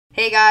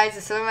Hey guys,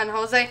 it's Sylvan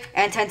Jose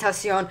and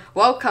Tentacion.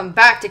 Welcome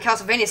back to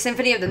Castlevania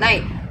Symphony of the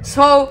Night.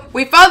 So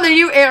we found a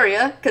new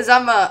area because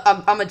I'm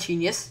a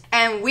genius,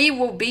 and we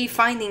will be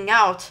finding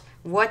out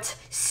what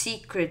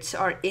secrets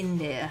are in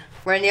there.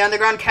 We're in the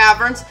Underground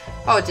Caverns.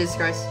 Oh Jesus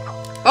Christ!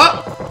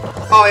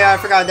 Oh yeah, I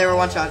forgot they were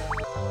one shot.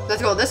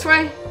 Let's go this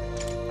way.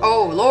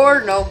 Oh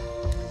Lord, no.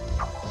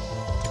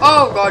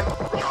 Oh God.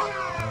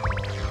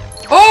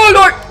 Oh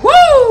Lord!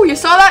 Woo! You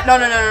saw that?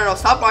 No.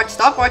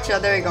 Stopwatch. Yeah,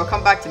 there you go.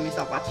 Come back to me,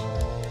 stopwatch.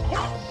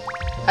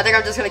 I think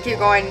I'm just gonna keep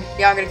going.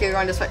 Yeah, I'm gonna keep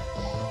going this way.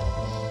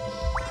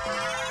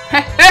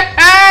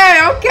 Hey,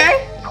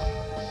 okay.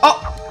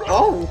 Oh.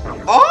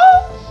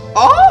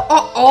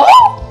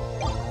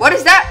 What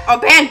is that? A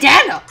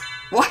bandana?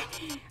 What?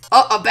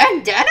 A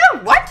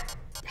bandana? What?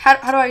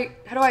 How do I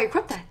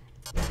equip that?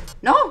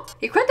 No,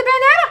 equip the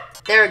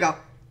bandana. There we go.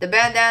 The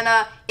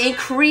bandana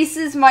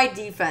increases my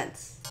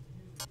defense.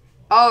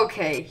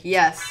 Okay,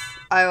 yes.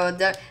 I will.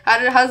 How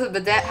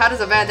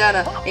does a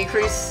bandana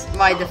increase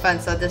my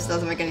defense? This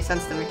doesn't make any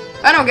sense to me.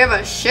 I don't give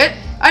a shit.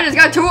 I just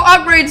got 2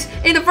 upgrades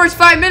in the first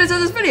 5 minutes of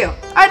this video.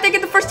 I think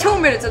in the first 2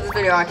 minutes of this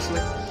video,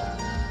 actually.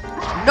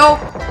 Nope.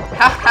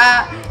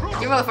 Haha.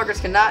 You motherfuckers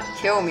cannot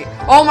kill me.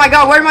 Oh my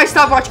God, where did my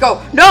stopwatch go?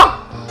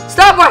 No!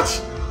 Stopwatch!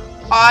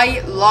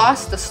 I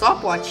lost the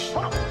stopwatch.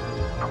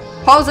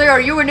 Jose, are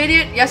you an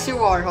idiot? Yes, you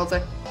are,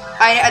 Jose.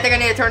 I think I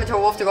need to turn into a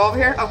wolf to go over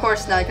here. Of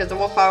course not, because the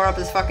wolf power-up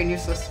is fucking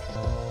useless.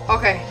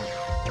 Okay.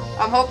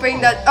 I'm hoping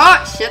that—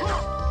 oh, shit.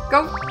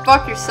 Go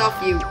fuck yourself,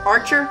 you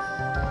archer.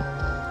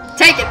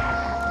 Take it.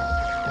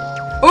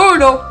 Oh,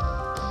 no.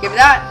 Give me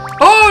that.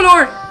 Oh,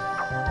 Lord.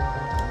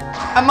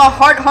 I'm a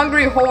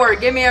heart-hungry whore.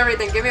 Give me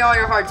everything. Give me all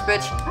your hearts,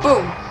 bitch.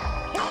 Boom.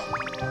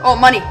 Oh,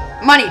 money.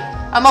 Money.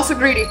 I'm also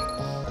greedy.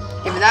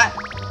 Give me that.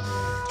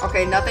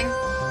 Okay, nothing.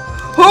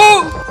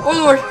 Oh,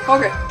 Lord.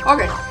 Okay.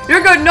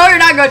 You're good. No, you're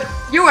not good.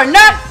 You are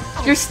not.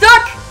 You're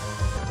stuck.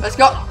 Let's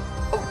go.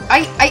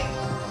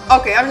 Oh,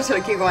 okay, I'm just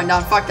gonna keep going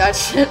down. Fuck that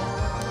shit.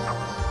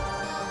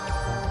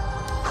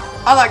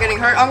 I'm not getting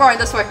hurt. I'm going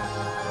this way.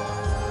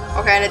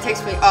 Okay, and it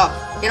takes me up.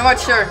 You know what?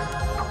 Sure.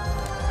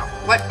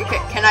 What?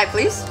 Can I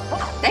please?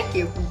 Thank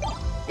you.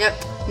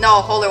 Yep.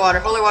 No, holy water.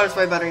 Holy water's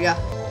way better, yeah.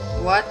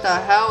 What the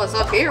hell is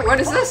up here?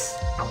 What is this?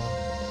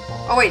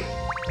 Oh, wait.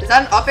 Is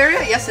that an up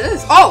area? Yes, it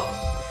is. Oh!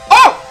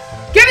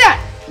 Give me that!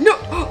 No!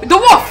 The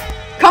wolf!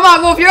 Come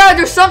on, wolf. You gotta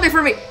do something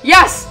for me.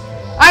 Yes!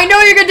 I know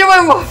you can do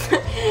it, wolf.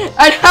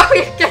 I know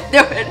you can do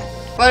it.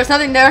 Well, there's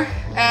nothing there,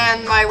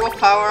 and my wolf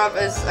power-up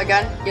is,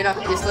 again, you know,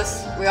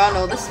 useless. We all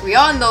know this. We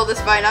all know this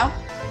by now.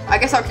 I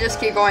guess I'll just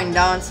keep going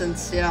down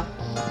since, you know,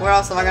 where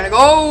else am I gonna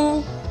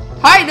go?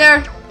 Hi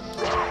there!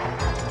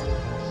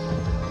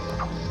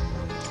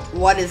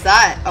 What is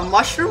that? A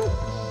mushroom?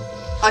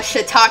 A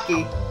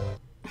shiitake.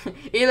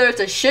 Either it's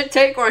a shit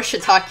take or a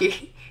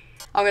shiitake.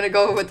 I'm gonna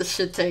go with the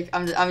shit take. I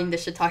mean the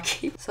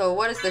shiitake. So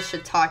what is the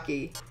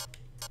shiitake?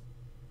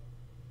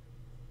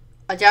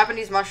 A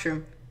Japanese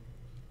mushroom.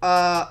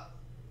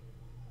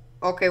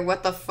 Okay,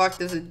 what the fuck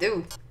does it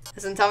do?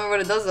 Doesn't tell me what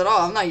it does at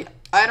all. I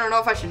don't know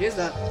if I should use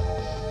that.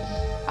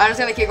 I'm just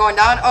gonna keep going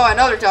down. Oh,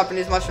 another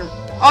Japanese mushroom.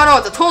 Oh no,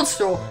 it's a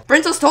toadstool.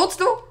 Brinzo's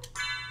toadstool?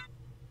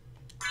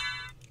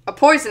 A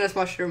poisonous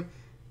mushroom.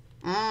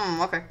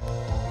 Okay.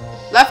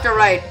 Left or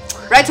right?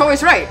 Right's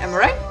always right, am I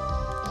right?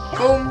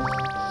 Boom.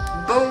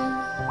 Boom.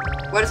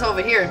 What is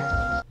over here?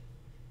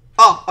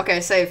 Oh,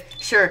 okay, save.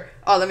 Sure.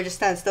 Oh, let me just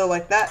stand still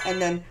like that,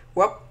 and then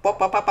whoop, put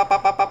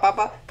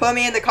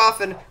me in the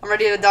coffin. I'm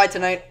ready to die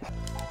tonight.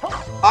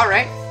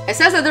 Alright. It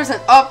says that there's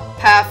an up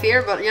path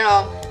here, but you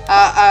know,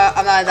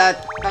 I'm not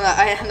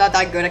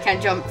that good. I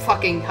can't jump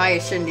fucking high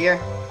as shit in the air.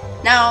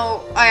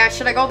 Now,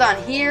 should I go down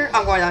here?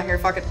 I'm going down here,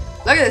 fuck it.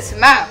 Look at this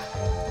map.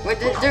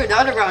 Dude, the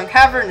Underground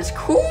Cavern is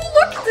cool.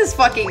 Look at this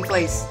fucking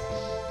place.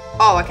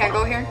 Oh, I can't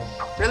go here?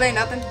 Really?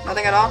 Nothing?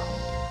 Nothing at all?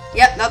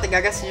 Yep, nothing.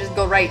 I guess you just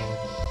go right.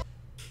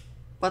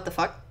 What the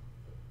fuck?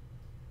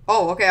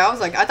 Oh, okay, I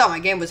thought my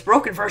game was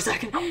broken for a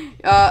second.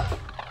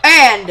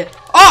 And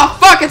oh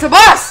fuck, it's a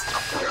boss!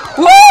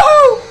 Woo!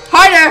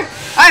 Hi there!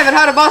 I haven't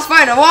had a boss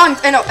fight in a long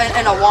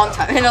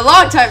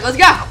time. Let's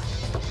go!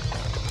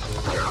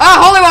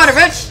 Ah, holy water,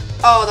 bitch!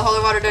 Oh, the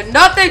holy water did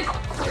nothing!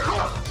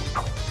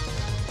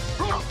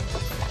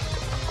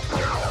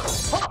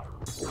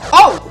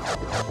 Oh!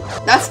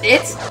 That's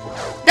it?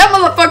 That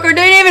motherfucker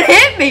didn't even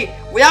hit me!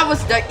 That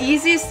was the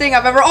easiest thing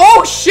I've ever—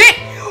 oh shit!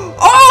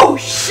 Oh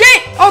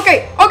shit!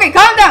 Okay,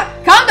 calm down.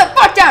 Calm the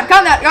fuck down.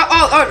 Calm down.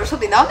 Oh, there's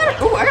something down there?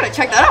 Ooh, I gotta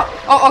check that out.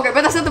 Oh, okay,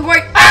 but that's not the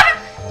point. Ah!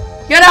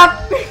 Get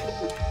up!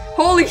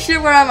 Holy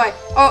shit, where am I?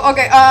 Oh,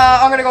 okay,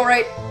 I'm gonna go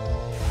right.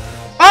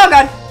 Oh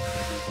god.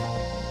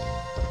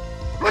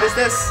 What is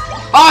this?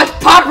 Oh, it's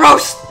pot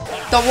roast!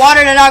 The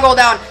water did not go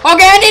down.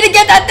 Okay, I need to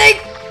get that thing!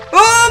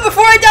 Oh,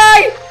 before I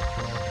die!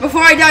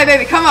 Before I die,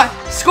 baby, come on.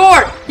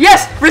 Score!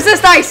 Yes!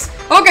 Resist ice!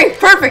 Okay,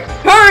 perfect!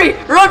 Hurry!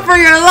 Run for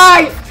your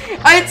life!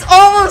 It's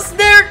almost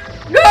there!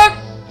 No!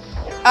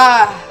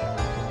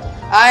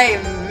 I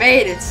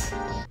made it.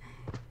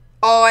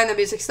 Oh, and the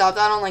music stopped.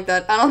 I don't like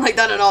that. I don't like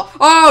that at all.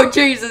 Oh,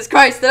 Jesus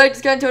Christ. Did I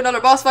just get into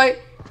another boss fight?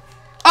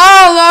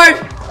 Oh, Lord!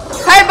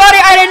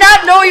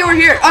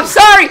 here. I'm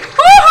sorry.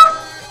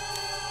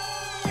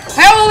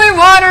 Holy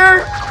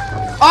water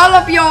all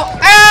up your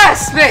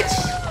ass, bitch.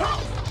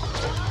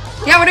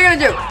 Yeah, what are you gonna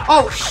do?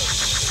 Oh,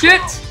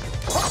 shit.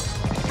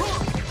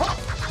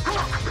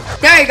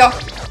 There you go.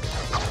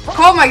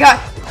 Oh my god.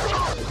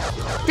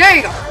 There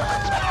you go.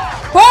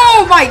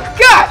 Oh my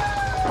god.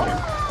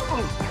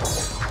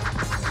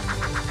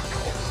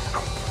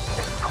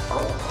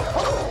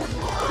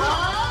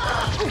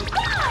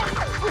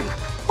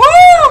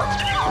 Woo!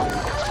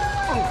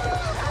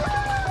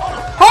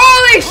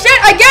 Holy shit,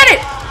 I get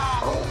it.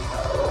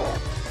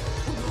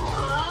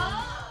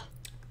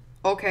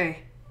 Okay.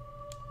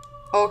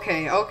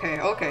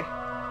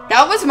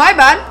 That was my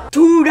bad.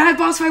 Dude, that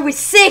boss fight was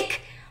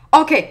sick.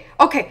 Okay.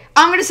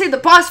 I'm gonna save the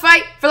boss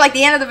fight for like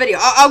the end of the video.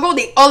 I'll go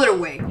the other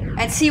way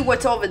and see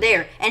what's over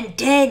there. And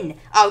then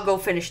I'll go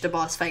finish the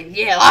boss fight.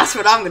 Yeah, that's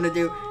what I'm gonna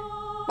do.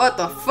 What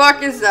the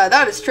fuck is that?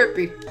 That is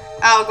trippy.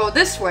 I'll go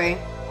this way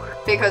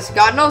because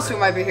God knows who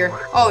might be here.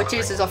 Oh,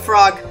 Jesus, a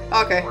frog.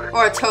 Okay,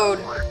 or a toad.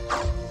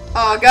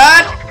 Oh,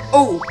 God.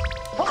 Oh.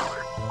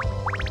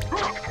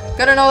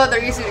 Gotta know that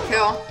they're easy to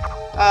kill.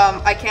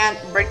 I can't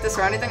break this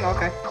or anything?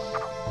 Okay.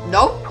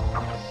 Nope.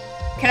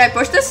 Can I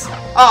push this?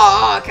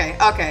 Oh, okay.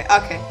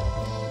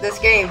 This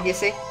game, you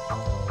see?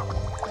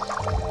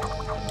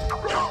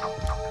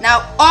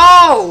 Now,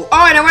 oh,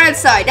 and I went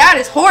inside. That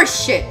is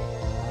horse shit.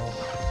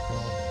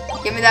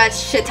 Give me that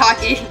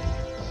shiitake.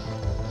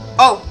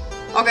 Oh,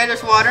 okay,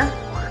 there's water.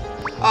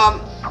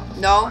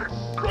 No.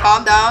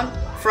 Calm down.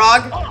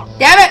 Frog.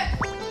 Damn it!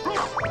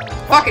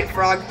 Fucking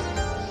frog.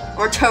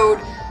 Or toad.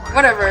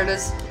 Whatever it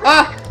is.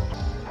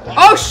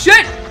 Oh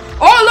shit!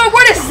 Oh Lord,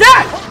 what is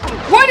that?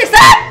 What is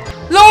that?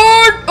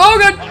 Lord! Oh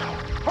god!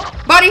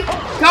 Buddy!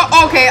 No,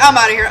 okay, I'm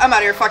out of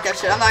here. Fuck that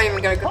shit. I'm not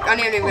even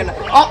gonna.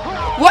 Oh,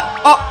 what?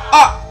 Oh,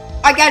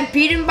 I got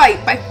beaten by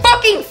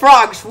fucking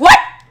frogs. What?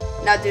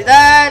 Now do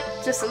that.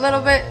 Just a little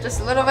bit.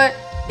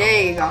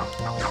 There you go.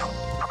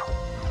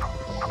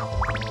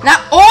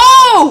 Now,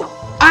 oh!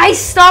 I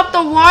stopped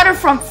the water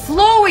from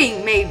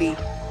flowing, maybe.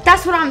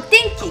 That's what I'm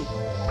thinking.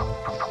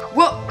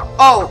 Well,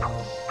 oh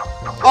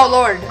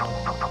Lord.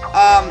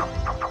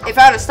 If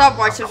I had a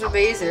stopwatch, this would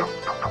be easier.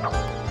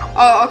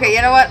 Oh, okay.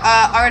 You know what?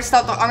 I'm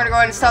gonna go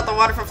ahead and stop the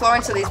water from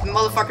flowing so these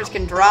motherfuckers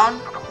can drown.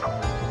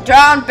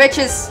 Drown,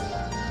 bitches.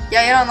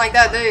 Yeah, you don't like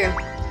that, do you?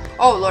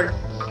 Oh Lord.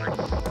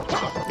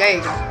 There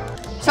you go.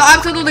 So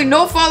absolutely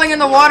no falling in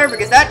the water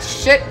because that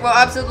shit will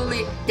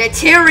absolutely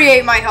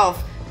deteriorate my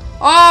health.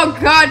 Oh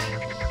God.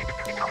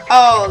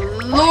 Oh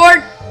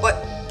Lord.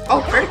 What?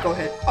 Oh, critical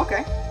hit.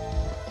 Okay.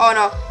 Oh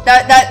no.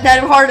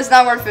 That heart is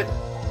not worth it.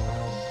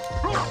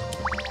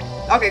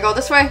 Okay, go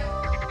this way.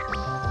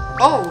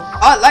 Oh,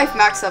 life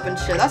max up and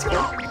shit. That's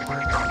cool.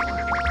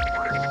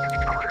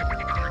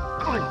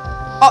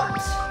 Oh,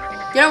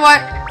 you know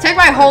what? Take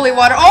my holy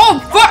water. Oh,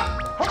 fuck!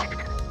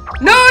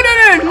 No.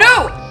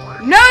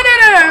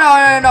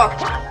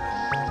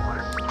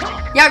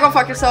 Yeah, go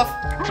fuck yourself.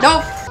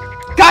 No.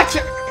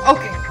 Gotcha.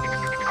 Okay.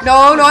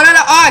 No.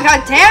 Oh,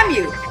 god damn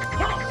you.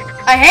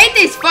 I hate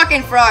these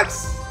fucking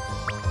frogs.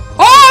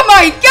 Oh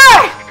my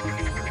god!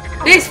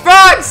 These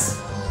frogs!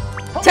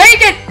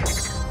 Take it!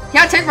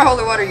 Yeah, take my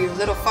holy water, you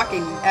little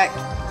fucking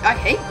I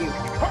hate you.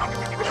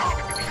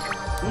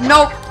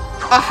 Nope.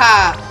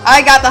 Aha.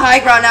 I got the high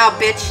ground now,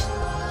 bitch.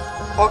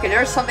 Okay,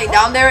 there's something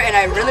down there, and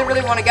I really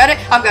want to get it.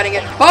 I'm getting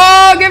it.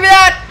 Oh, give me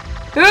that!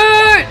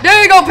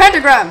 There you go,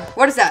 pentagram.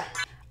 What is that?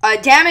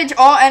 Damage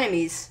all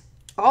enemies.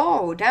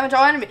 Oh, damage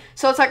all enemies.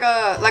 So it's like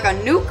a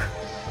nuke.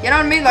 You know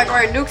what I mean? Like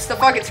where it nukes the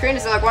fucking screen.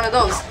 It's like one of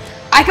those.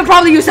 I could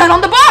probably use that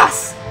on the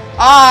boss.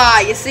 Ah,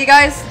 you see,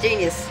 guys?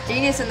 Genius.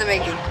 Genius in the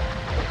making.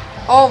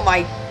 Oh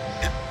my.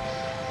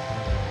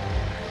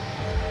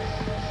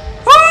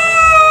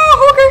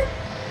 Oh,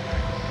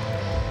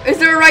 okay. Is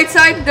there a right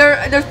side?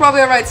 There's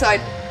probably a right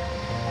side.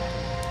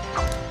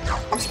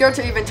 I'm scared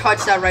to even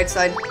touch that right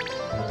side.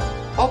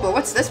 Oh, but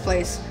what's this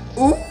place?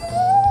 Ooh.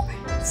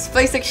 This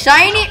place looks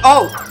shiny.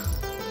 Oh.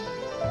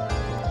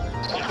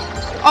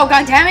 Oh,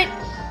 god damn it.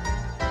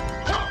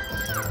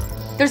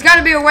 There's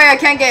gotta be a way I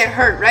can't get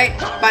hurt, right?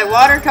 By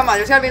water? Come on,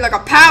 there's gotta be like a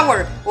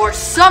power or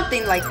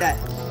something like that.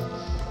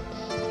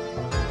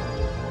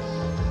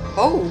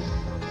 Oh.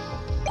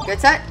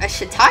 What's that? A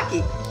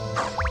shiitake.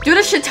 Do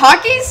the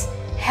shiitakes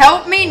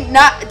help me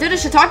not... Do the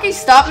shiitakes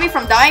stop me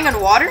from dying on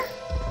water?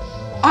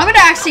 I'm gonna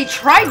actually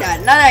try that,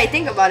 now that I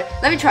think about it.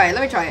 Let me try it.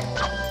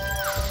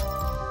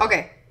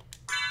 Okay.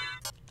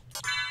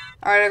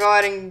 Alright, I'll go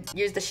ahead and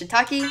use the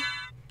shiitake.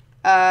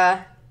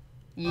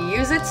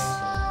 Use it.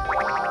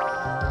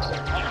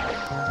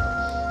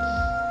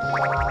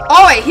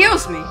 Oh, it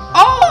heals me.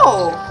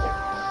 Oh!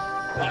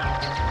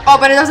 Oh,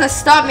 but it doesn't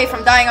stop me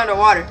from dying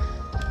underwater.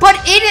 But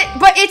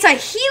it's a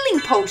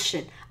healing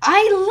potion.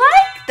 I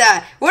like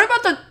that. What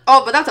about the...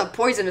 Oh, but that's a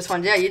poisonous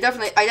one. Yeah, I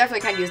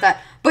definitely can't use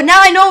that. But now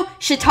I know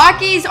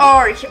shiitakes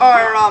are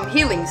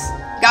healings.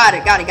 Got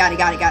it.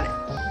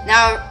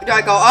 Now, do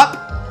I go up?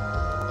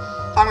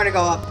 I'm gonna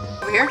go up.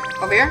 Over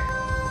here?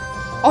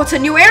 Oh, it's a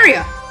new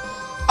area.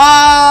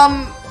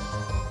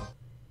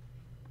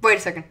 Wait a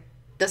second.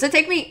 Does it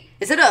take me?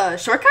 Is it a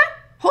shortcut?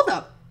 Hold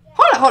up.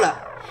 Hold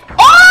up.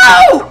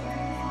 Oh!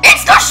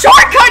 It's the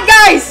shortcut,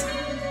 guys!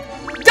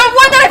 The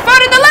one that I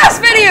found in the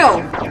last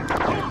video!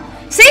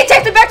 See, it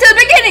takes me back to the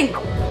beginning!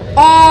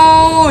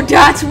 Oh,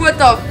 that's what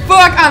the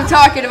fuck I'm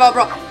talking about,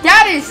 bro.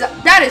 That is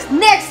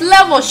next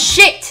level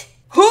shit!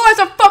 Who has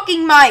a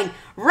fucking mind?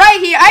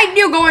 Right here, I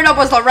knew going up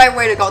was the right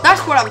way to go.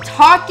 That's what I'm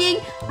talking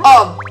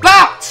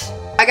about!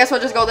 I guess we'll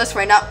just go this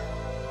way now.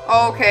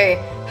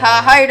 Okay.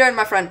 How you doing,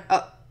 my friend?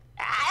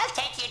 I'll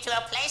take you to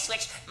a place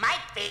which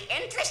might be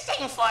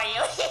interesting for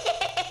you.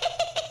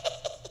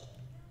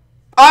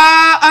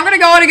 I'm gonna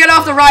go on and get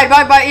off the ride.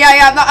 Bye.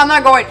 Yeah, I'm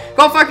not going.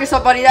 Go fuck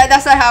yourself, buddy.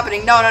 That's not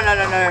happening. No.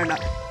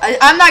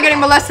 I'm not getting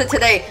molested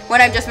today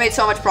when I've just made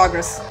so much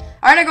progress.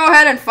 I'm gonna go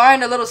ahead and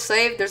find a little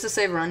save. There's a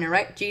save around here,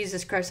 right?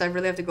 Jesus Christ, I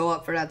really have to go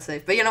up for that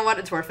save. But you know what?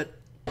 It's worth it.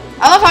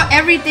 I love how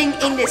everything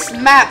in this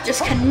map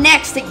just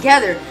connects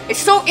together. It's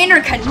so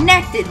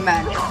interconnected,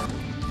 man.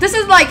 This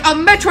is like a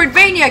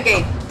Metroidvania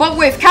game, but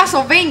with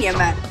Castlevania,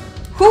 man.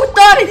 Who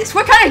thought of this?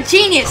 What kind of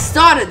genius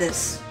thought of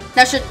this?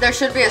 There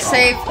should be a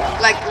save,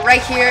 like,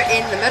 right here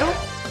in the middle.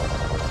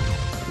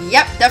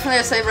 Yep, definitely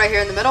a save right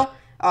here in the middle.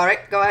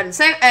 Alright, go ahead and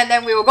save, and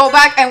then we will go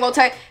back, and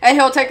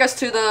he'll take us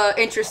to the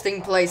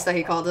interesting place that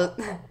he called it.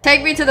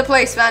 Take me to the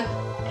place, man.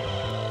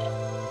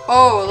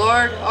 Oh,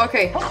 Lord.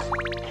 Okay.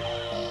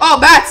 Oh,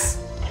 bats!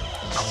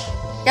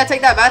 Yeah,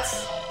 take that,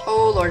 bats.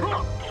 Oh, Lord.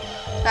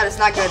 That is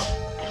not good.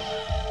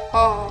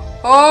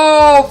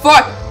 Oh,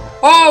 fuck!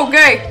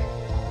 Okay!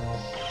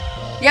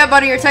 Yeah,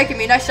 buddy, you're taking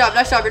me. Nice job.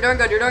 You're doing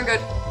good.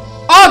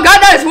 Oh, God,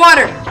 that is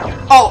water!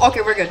 Oh,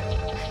 okay, we're good.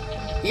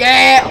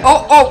 Yeah!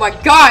 Oh my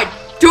God!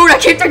 Dude, I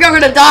keep thinking I'm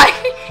gonna die!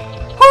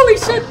 Holy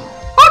shit!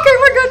 Okay,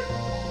 we're good.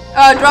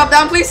 Drop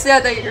down, please. Yeah,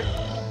 there you go.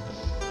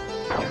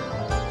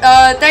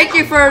 Thank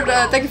you for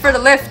the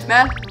lift,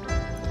 man.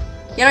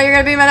 You know, you're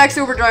gonna be my next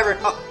Uber driver.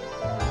 Oh.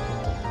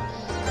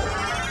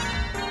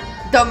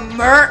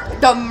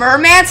 The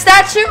merman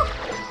statue?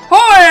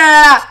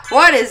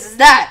 What is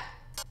that?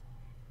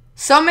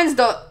 Summons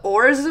the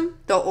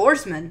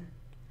oarsman.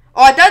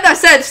 Oh, I thought that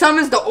said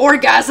summons the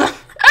orgasm.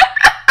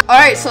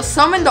 Alright, so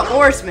summon the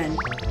oarsman.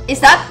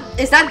 Is that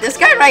this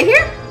guy right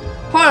here?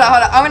 Hold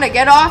on. I'm gonna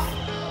get off.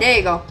 There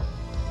you go.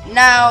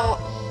 Now,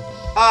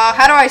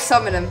 how do I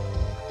summon him?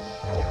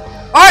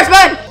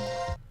 Oarsman!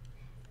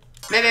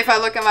 Maybe if I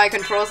look at my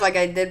controls like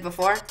I did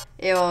before,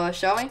 it will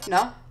show me.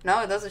 No,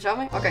 it doesn't show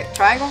me. Okay,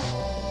 triangle.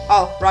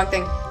 Oh, wrong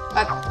thing.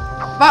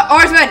 But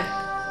Oarsman,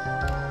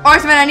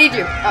 I need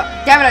you.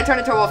 Damn it, I turned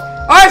into a wolf.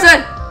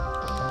 Oarsman!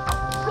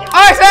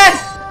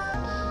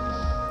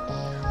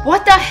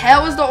 What the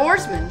hell is the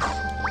oarsman?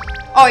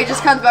 Oh, he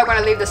just comes back when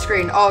I leave the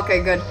screen. Oh,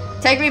 okay, good.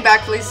 Take me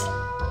back, please.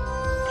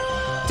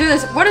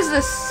 Dude, what does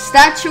this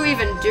statue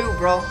even do,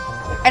 bro?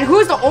 And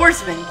who's the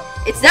oarsman?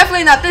 It's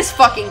definitely not this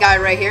fucking guy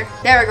right here.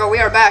 There we go, we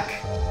are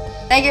back.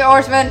 Thank you,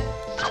 oarsman.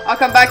 I'll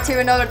come back to you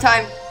another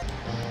time.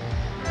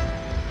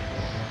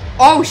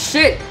 Oh,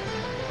 shit.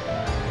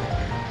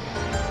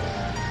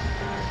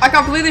 I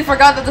completely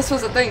forgot that this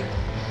was a thing.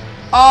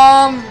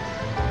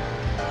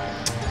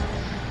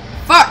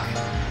 Fuck.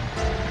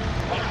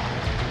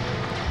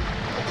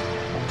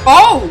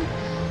 Oh,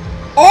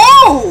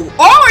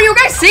 are you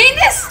guys seeing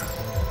this?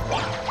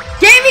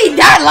 Give me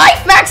that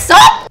life max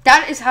up!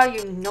 That is how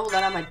you know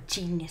that I'm a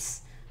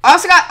genius. I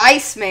also got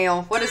ice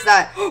mail. What is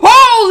that?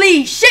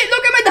 Holy shit,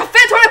 look at my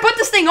defense when I put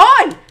this thing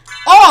on!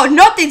 Oh,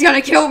 nothing's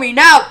gonna kill me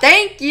now.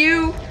 Thank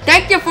you.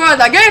 Thank you for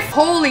the gift.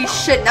 Holy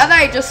shit, now that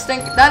I just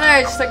think about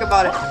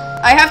it.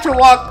 I have to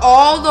walk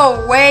all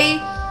the way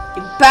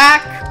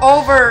back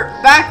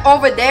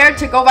over there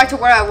to go back to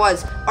where I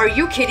was. Are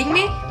you kidding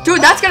me?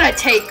 Dude, that's gonna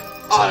take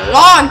a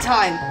long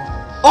time.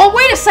 Oh,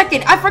 wait a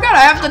second. I forgot I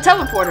have the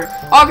teleporter.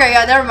 Okay,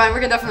 yeah, never mind. We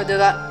can definitely do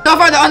that. So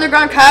far, the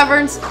Underground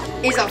Caverns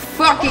is a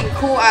fucking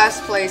cool-ass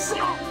place.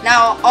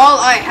 Now, all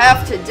I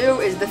have to do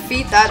is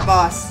defeat that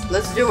boss.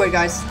 Let's do it,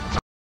 guys.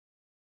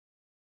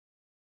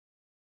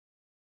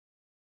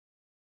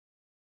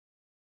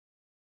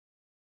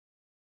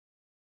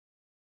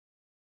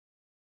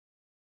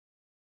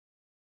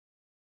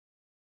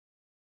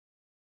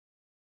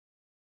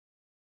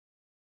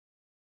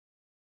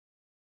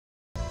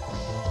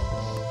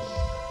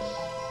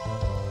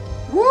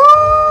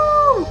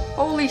 Woo!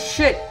 Holy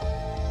shit.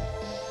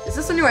 Is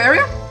this a new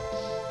area?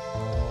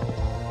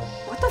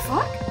 What the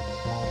fuck?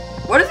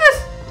 What is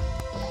this?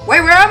 Wait,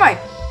 where am I?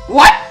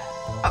 What?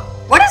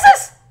 What is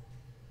this?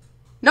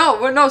 No,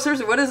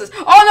 seriously, what is this?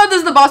 Oh no, this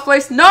is the boss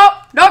place. No,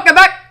 get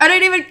back. I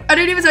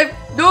didn't even save.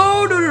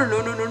 No.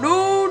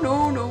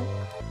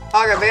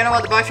 Okay, but you know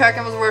what? The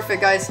backtracking was worth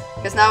it, guys.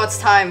 Because now it's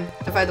time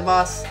to fight the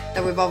boss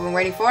that we've all been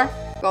waiting for.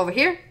 Go over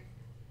here.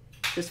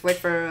 Just wait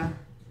for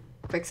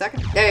quick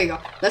second. There you go.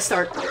 Let's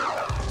start.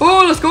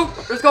 Oh, let's go,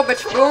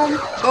 bitch. Boom.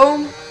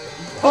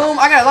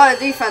 I got a lot of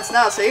defense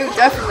now, so you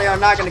definitely are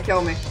not gonna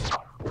kill me.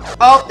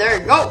 Oh, there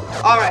you go.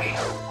 All right.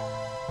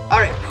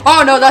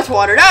 Oh no, that's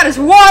water. That is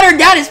water.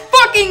 That is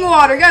fucking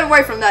water. Get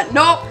away from that.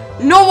 No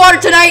water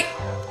tonight.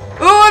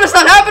 Oh, that's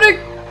not happening.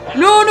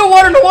 No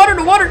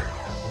water.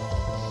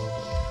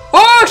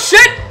 Oh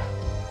shit!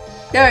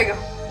 There we go.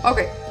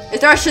 Okay. Is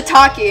there a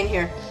shiitake in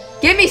here?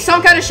 Give me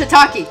some kind of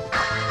shiitake.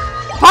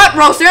 Pot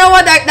roast. You know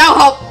what? That'll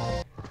help.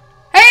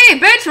 Hey,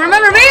 bitch.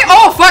 Remember me?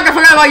 Oh, fuck. I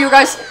forgot about you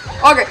guys.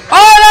 Okay.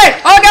 Alright.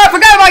 Oh, God. I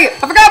forgot about you.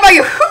 I forgot about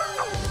you.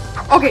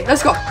 Okay.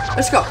 Let's go.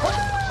 Let's go.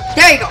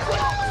 There you go.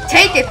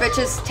 Take it,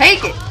 bitches.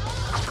 Take it.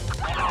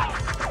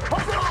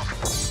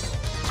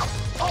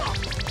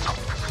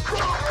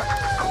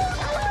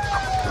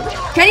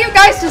 Can you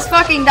guys just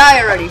fucking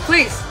die already?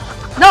 Please.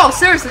 No,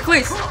 seriously,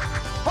 please.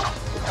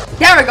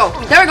 There we go.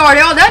 There we go. Are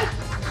they all dead?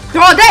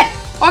 They're all dead.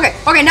 Okay.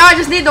 Okay, now I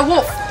just need the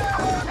wolf.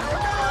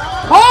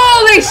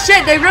 Holy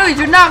shit. They really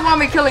do not want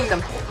me killing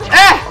them.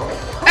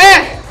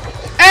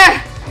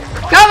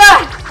 Come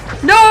on.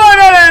 No,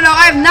 no, no, no.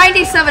 I have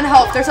 97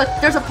 health. There's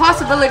a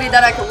possibility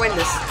that I could win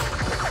this.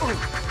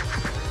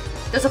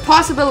 There's a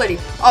possibility.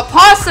 A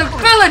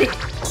possibility.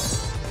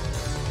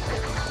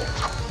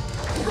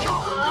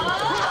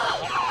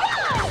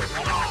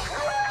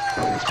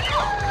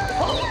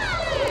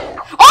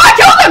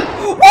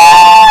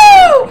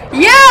 Woo!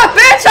 Yeah,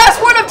 bitch, that's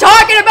what I'm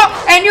talking about.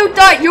 And you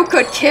thought you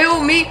could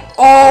kill me?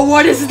 Oh,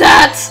 what is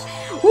that?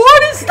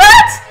 What is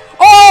that?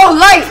 Oh,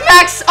 life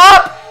max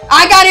up.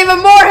 I got even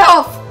more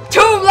health. 2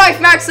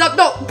 life max up.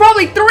 No,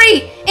 probably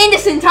 3 in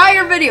this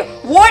entire video.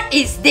 What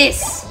is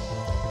this?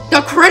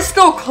 The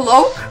crystal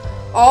cloak?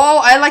 Oh,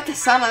 I like the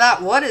sound of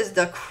that. What is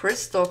the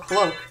crystal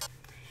cloak?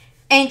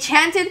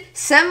 Enchanted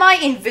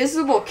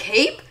semi-invisible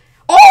cape?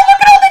 Oh,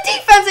 look at all the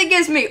defense it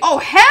gives me. Oh,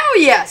 hell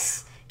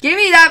yes. Give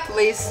me that,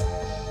 please.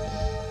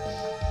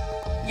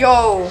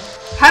 Yo,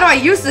 how do I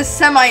use this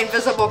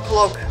semi-invisible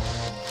cloak?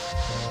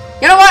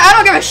 You know what? I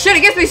don't give a shit.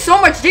 It gives me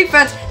so much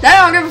defense that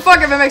I don't give a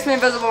fuck if it makes me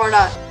invisible or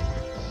not.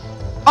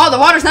 Oh, the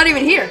water's not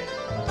even here.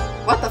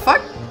 What the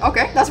fuck?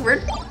 Okay, that's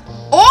weird.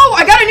 Oh,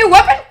 I got a new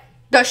weapon?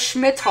 The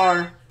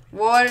Scimitar.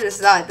 What is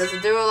that? Does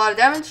it do a lot of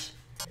damage?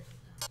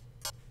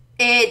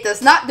 It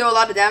does not do a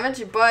lot of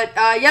damage, but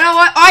you know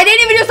what? Oh, I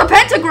didn't even use the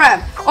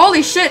pentagram.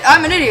 Holy shit,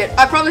 I'm an idiot.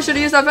 I probably should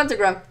have used that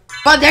pentagram.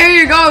 But there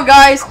you go,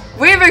 guys.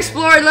 We've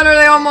explored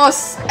literally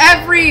almost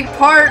every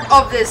part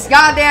of this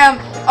goddamn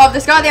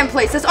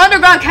place. This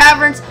Underground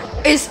Caverns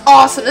is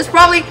awesome. This is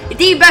probably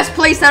the best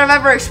place that I've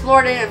ever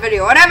explored in a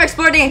video, and I've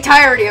explored the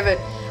entirety of it.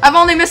 I've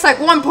only missed like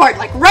one part,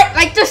 like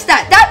just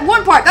that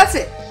one part. That's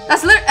it.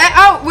 That's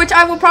which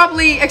I will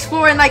probably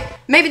explore in like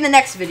maybe the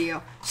next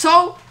video.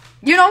 So,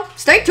 you know,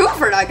 stay tuned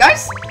for that,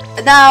 guys.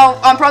 Now,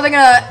 I'm probably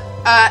gonna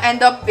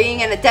end up being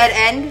in a dead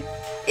end.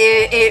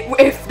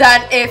 If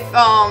that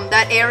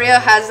area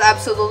has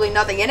absolutely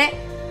nothing in it,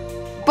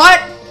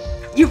 but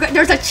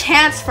there's a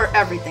chance for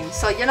everything.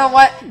 So you know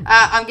what?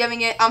 I'm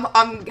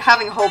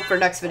having hope for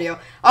next video.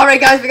 All right,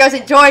 guys. If you guys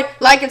enjoyed,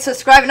 like and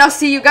subscribe, and I'll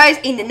see you guys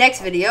in the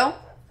next video.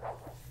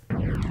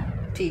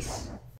 Peace.